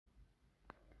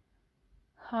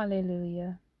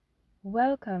Hallelujah.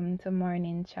 Welcome to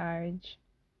Morning Charge.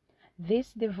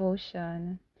 This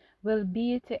devotion will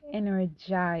be to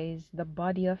energize the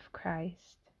body of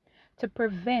Christ, to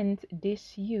prevent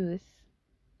disuse,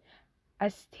 a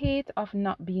state of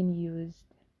not being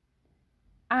used,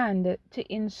 and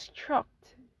to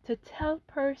instruct, to tell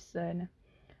person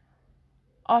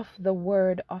of the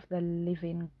word of the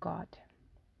living God,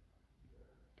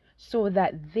 so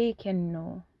that they can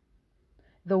know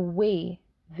the way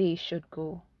they should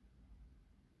go.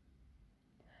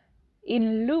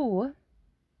 In lieu,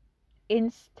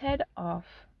 instead of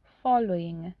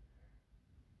following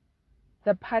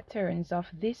the patterns of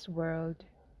this world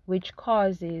which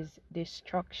causes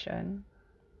destruction.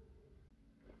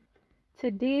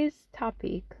 Today's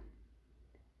topic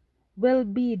will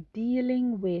be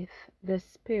dealing with the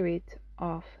spirit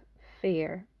of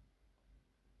fear.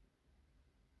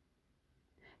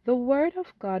 The word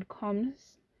of God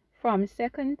comes from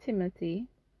 2 Timothy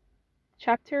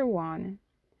chapter 1.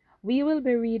 We will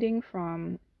be reading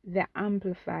from the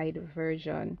Amplified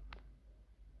Version.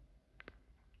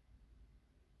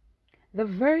 The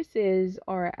verses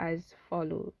are as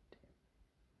follows.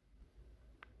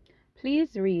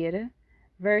 Please read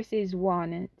verses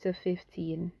 1 to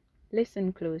 15.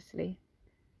 Listen closely.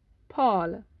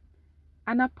 Paul,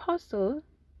 an apostle,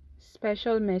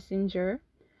 special messenger,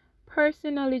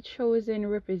 personally chosen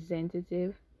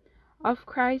representative of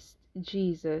Christ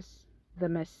Jesus, the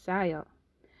Messiah,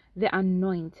 the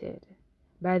Anointed,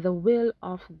 by the will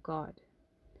of God,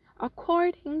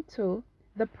 according to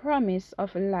the promise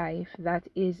of life that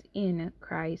is in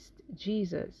Christ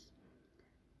Jesus,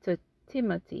 to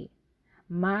Timothy,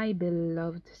 my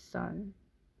beloved son,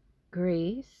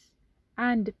 grace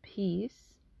and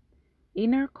peace,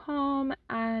 inner calm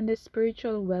and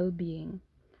spiritual well-being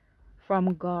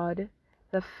from God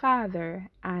the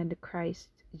Father and Christ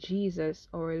Jesus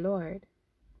our Lord.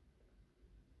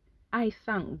 I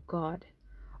thank God,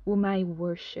 whom I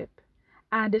worship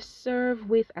and serve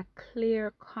with a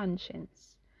clear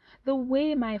conscience, the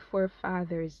way my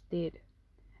forefathers did,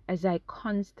 as I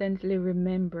constantly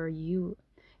remember you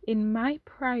in my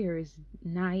prayers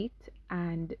night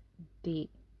and day.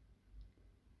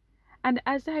 And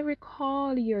as I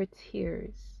recall your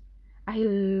tears, I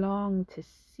long to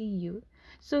see you,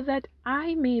 so that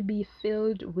I may be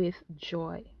filled with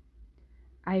joy.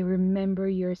 I remember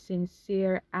your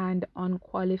sincere and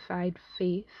unqualified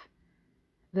faith,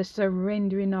 the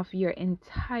surrendering of your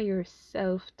entire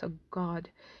self to God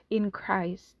in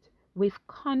Christ, with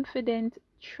confident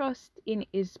trust in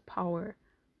His power,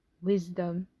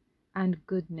 wisdom, and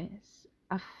goodness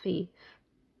of faith,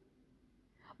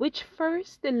 which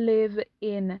first live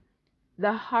in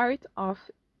the heart of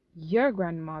your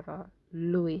grandmother,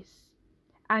 Lois,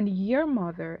 and your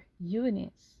mother,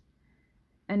 Eunice,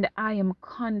 and I am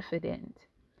confident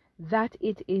that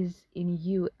it is in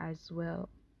you as well.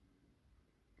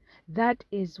 That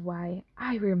is why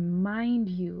I remind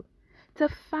you to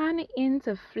fan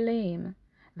into flame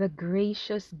the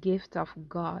gracious gift of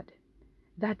God,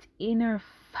 that inner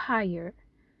fire,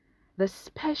 the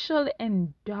special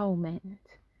endowment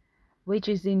which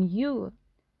is in you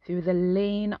through the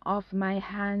laying of my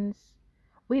hands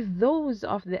with those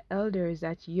of the elders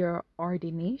at your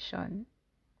ordination.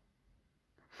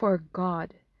 For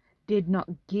God did not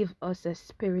give us a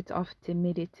spirit of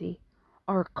timidity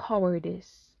or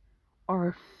cowardice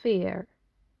or fear,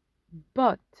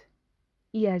 but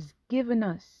He has given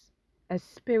us a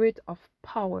spirit of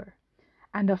power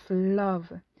and of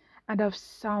love and of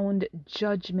sound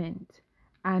judgment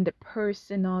and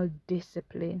personal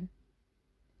discipline,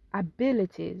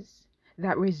 abilities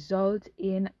that result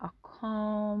in a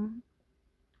calm,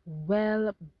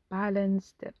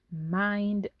 well-balanced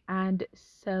mind and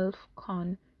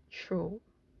self-control.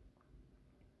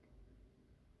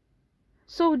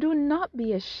 So do not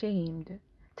be ashamed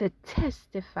to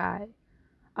testify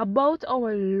about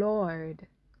our Lord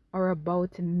or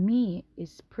about me,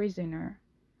 His prisoner,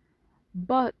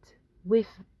 but with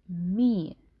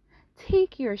me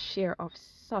take your share of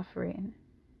suffering,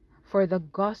 for the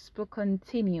gospel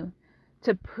continue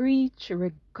to preach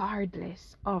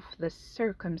regardless of the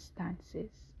circumstances,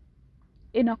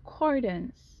 in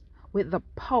accordance with the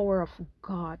power of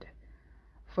God,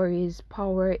 for His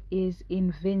power is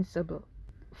invincible.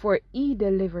 For He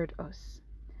delivered us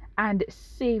and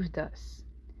saved us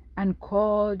and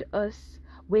called us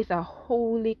with a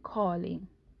holy calling,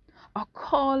 a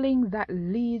calling that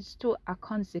leads to a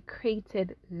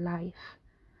consecrated life,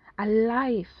 a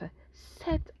life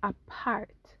set apart,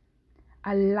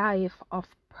 a life of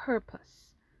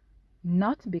purpose,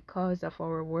 not because of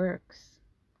our works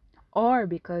or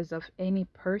because of any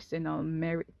personal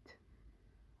merit,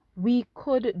 We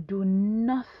could do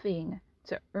nothing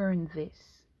to earn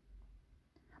this.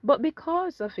 But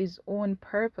because of his own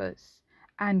purpose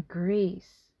and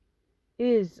grace,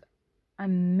 his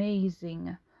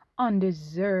amazing,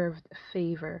 undeserved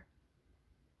favor,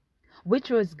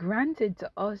 which was granted to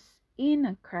us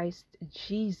in Christ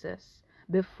Jesus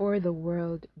before the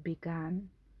world began,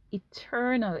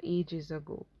 eternal ages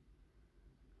ago.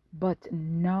 But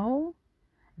now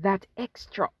that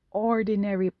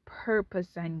extraordinary purpose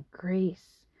and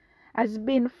grace has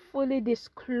been fully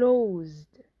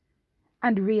disclosed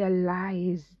and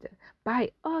realized by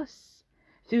us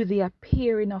through the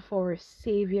appearing of our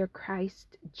Savior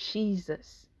Christ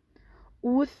Jesus,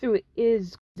 who through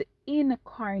his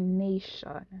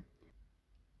incarnation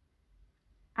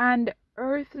and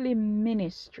earthly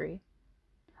ministry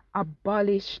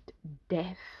abolished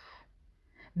death,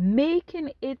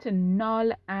 making it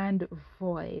null and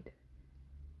void,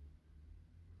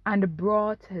 and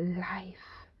brought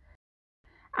life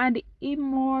and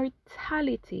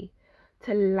immortality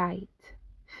to light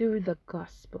through the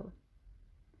gospel,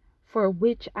 for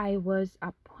which I was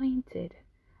appointed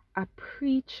a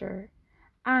preacher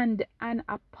and an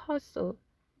apostle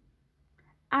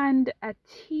and a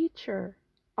teacher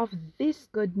of this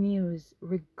good news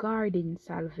regarding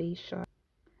salvation.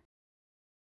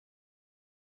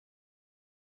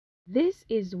 This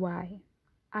is why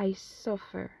I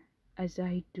suffer as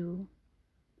I do.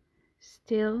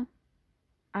 Still,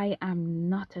 I am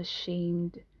not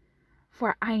ashamed,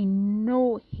 for I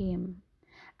know him,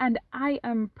 and I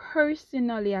am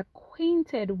personally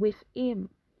acquainted with him,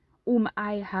 whom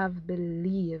I have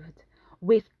believed,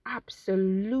 with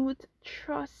absolute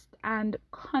trust and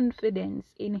confidence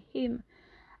in him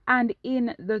and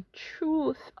in the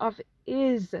truth of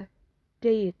his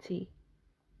deity.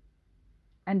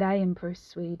 And I am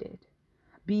persuaded,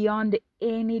 beyond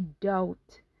any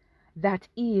doubt, that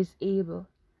he is able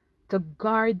to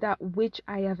guard that which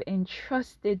I have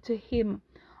entrusted to him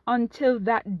until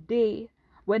that day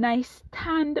when I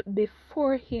stand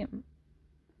before him.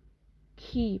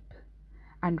 Keep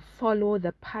and follow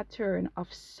the pattern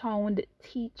of sound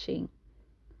teaching,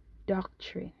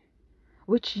 doctrine,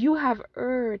 which you have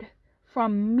heard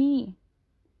from me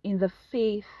in the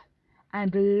faith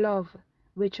and love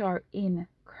which are in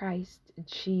Christ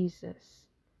Jesus.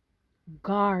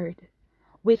 Guard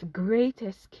with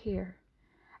greatest care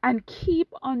and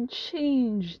keep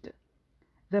unchanged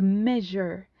the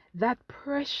measure, that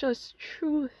precious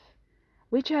truth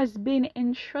which has been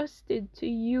entrusted to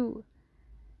you,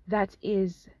 that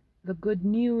is the good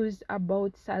news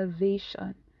about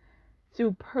salvation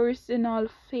through personal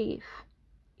faith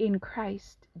in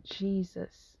Christ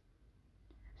Jesus,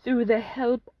 through the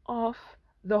help of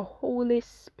the Holy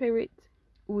Spirit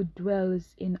who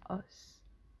dwells in us.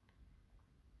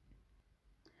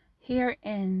 Here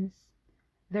ends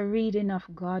the reading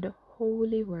of God's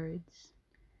holy words.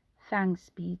 Thanks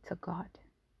be to God.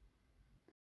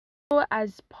 So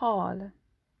as Paul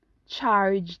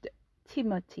charged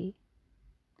Timothy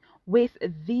with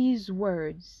these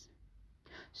words,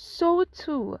 so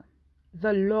too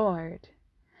the Lord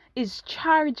is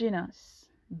charging us.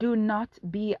 Do not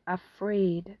be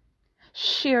afraid.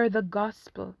 Share the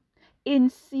gospel in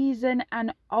season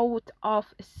and out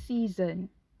of season.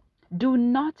 Do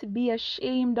not be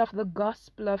ashamed of the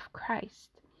gospel of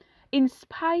Christ, in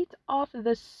spite of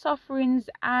the sufferings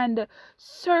and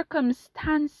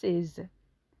circumstances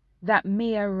that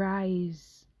may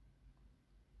arise.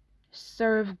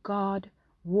 Serve God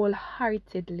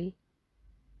wholeheartedly,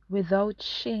 without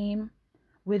shame,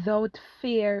 without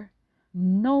fear,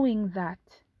 knowing that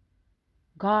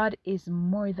God is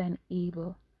more than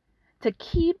able to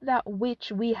keep that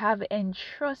which we have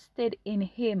entrusted in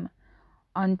him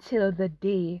until the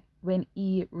day when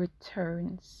he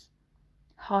returns.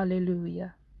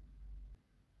 Hallelujah.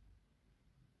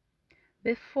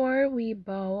 Before we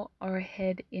bow our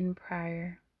head in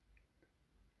prayer,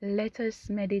 let us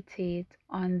meditate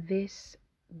on this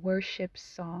worship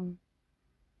song.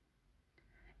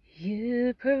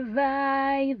 You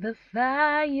provide the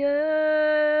fire,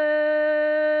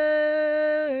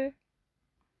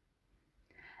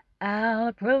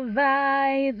 I'll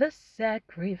provide the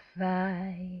sacrifice.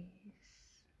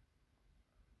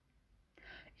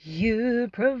 You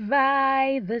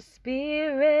provide the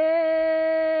Spirit,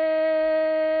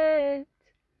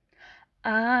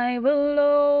 I will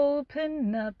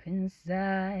open up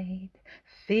inside.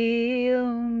 Fill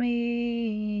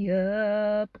me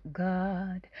up,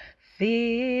 God.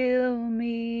 Fill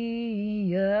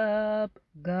me up,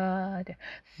 God.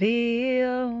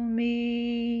 Fill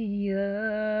me up.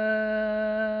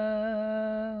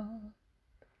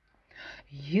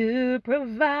 You You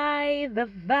provide the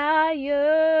fire.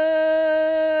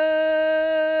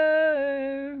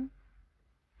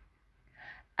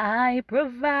 I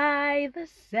provide the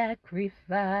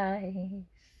sacrifice.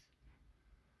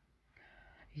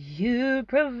 You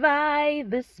provide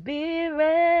the Spirit.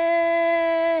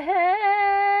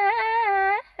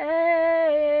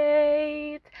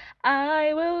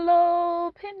 I will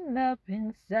open up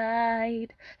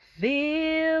inside.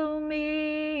 Fill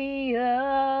me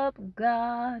up,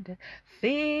 God.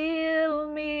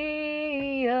 Fill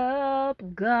me up,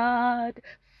 God.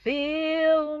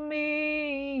 Fill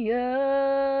me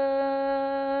up.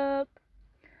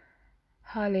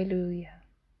 Hallelujah.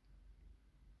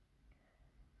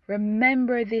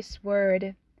 Remember this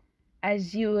word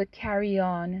as you carry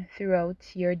on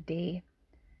throughout your day,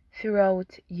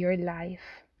 throughout your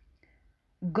life.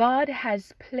 God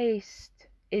has placed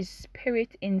His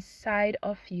Spirit inside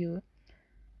of you,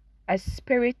 a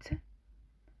Spirit,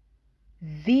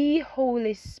 the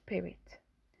Holy Spirit,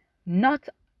 not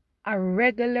a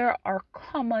regular or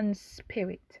common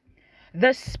spirit.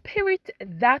 The Spirit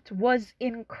that was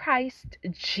in Christ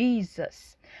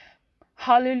Jesus,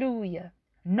 hallelujah,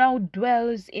 now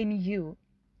dwells in you.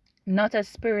 Not a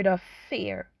spirit of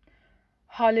fear,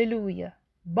 hallelujah,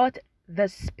 but the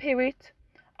spirit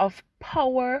of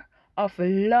power, of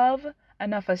love,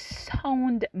 and of a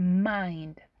sound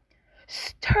mind.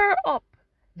 Stir up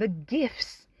the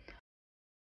gifts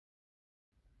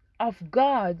of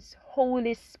God's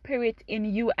Holy Spirit in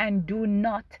you, and do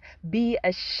not be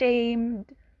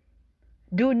ashamed.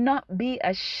 Do not be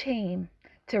ashamed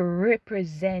to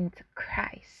represent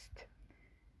Christ.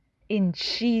 In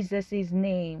Jesus'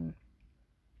 name,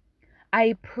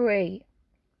 I pray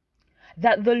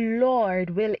that the Lord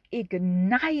will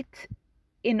ignite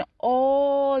in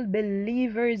all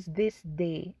believers this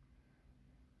day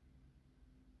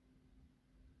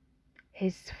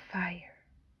His fire,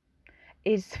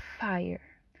 His fire,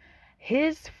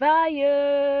 His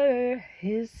fire,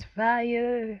 His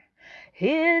fire,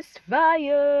 His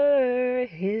fire,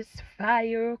 His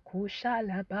fire,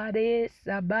 kushalabade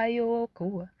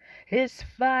sabayoko. His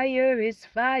fire, His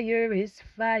fire, His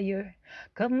fire,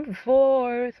 come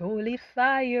forth, holy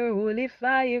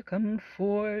fire, come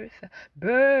forth,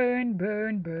 burn,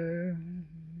 burn, burn,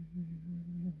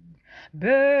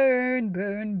 burn,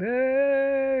 burn,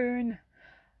 burn,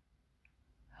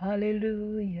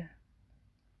 hallelujah.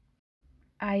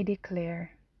 I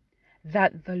declare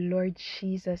that the Lord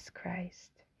Jesus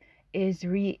Christ is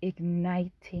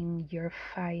reigniting your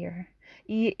fire.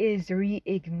 He is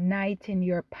reigniting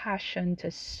your passion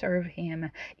to serve Him.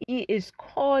 He is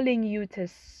calling you to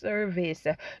service.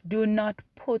 Do not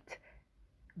put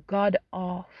God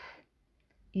off.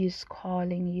 He is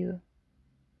calling you.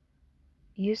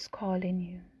 He is calling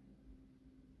you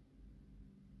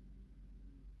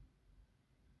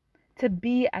to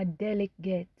be a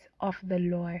delegate of the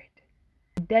Lord.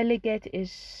 A delegate is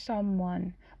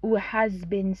someone who has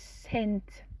been sent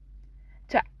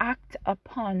to act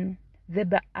upon the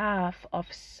behalf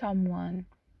of someone.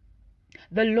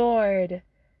 The Lord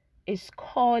is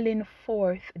calling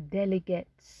forth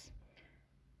delegates.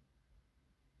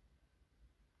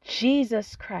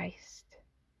 Jesus Christ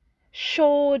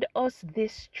showed us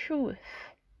this truth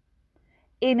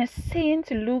in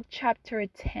St. Luke chapter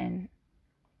 10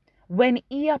 when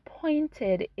He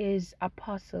appointed His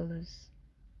apostles.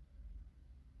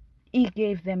 He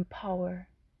gave them power.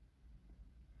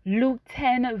 Luke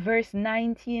 10 verse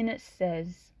 19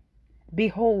 says,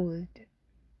 "Behold,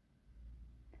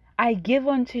 I give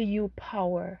unto you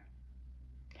power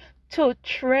to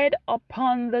tread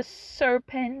upon the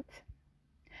serpent,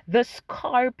 the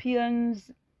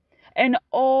scorpions, and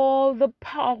all the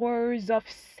powers of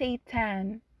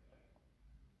Satan,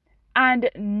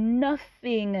 and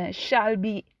nothing shall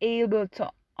be able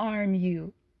to harm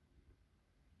you."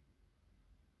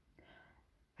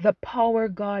 The power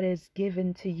God has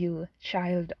given to you,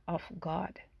 child of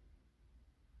God,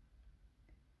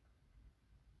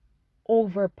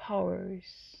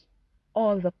 overpowers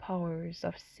all the powers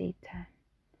of Satan.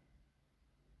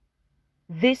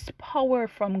 This power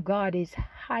from God is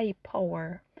high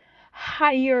power,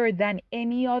 higher than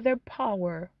any other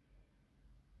power,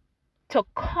 to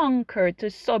conquer,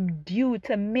 to subdue,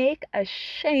 to make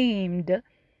ashamed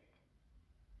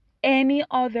any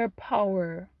other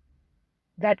power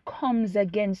that comes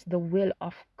against the will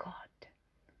of God.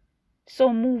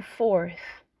 So move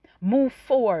forth, move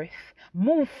forth,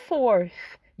 move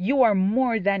forth. You are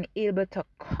more than able to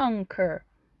conquer.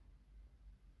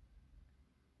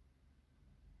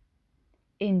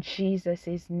 In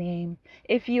Jesus' name.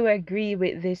 If you agree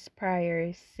with this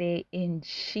prayer, say in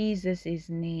Jesus'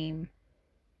 name,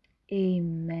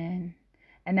 Amen.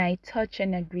 And I touch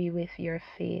and agree with your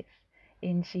faith.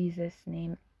 In Jesus'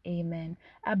 name, amen.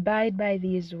 Abide by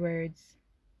these words.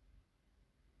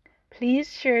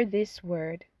 Please share this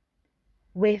word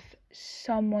with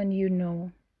someone you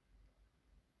know.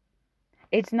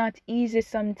 It's not easy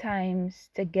sometimes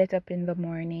to get up in the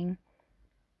morning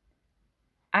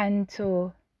and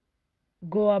to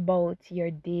go about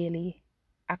your daily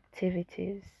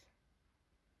activities.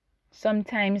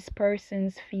 Sometimes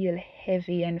persons feel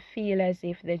heavy and feel as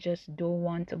if they just don't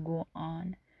want to go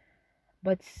on.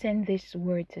 But send this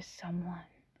word to someone.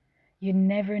 You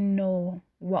never know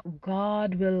what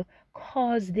God will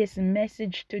cause this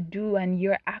message to do and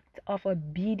your act of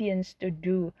obedience to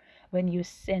do when you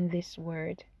send this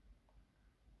word.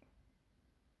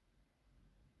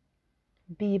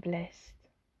 Be blessed.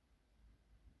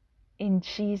 In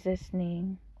Jesus'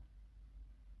 name.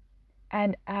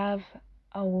 And have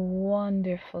a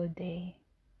wonderful day.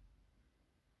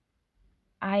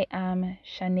 I am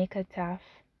Shanika Taff,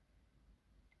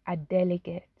 a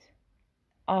delegate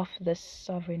of the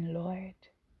Sovereign Lord.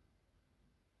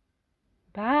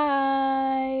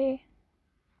 Bye.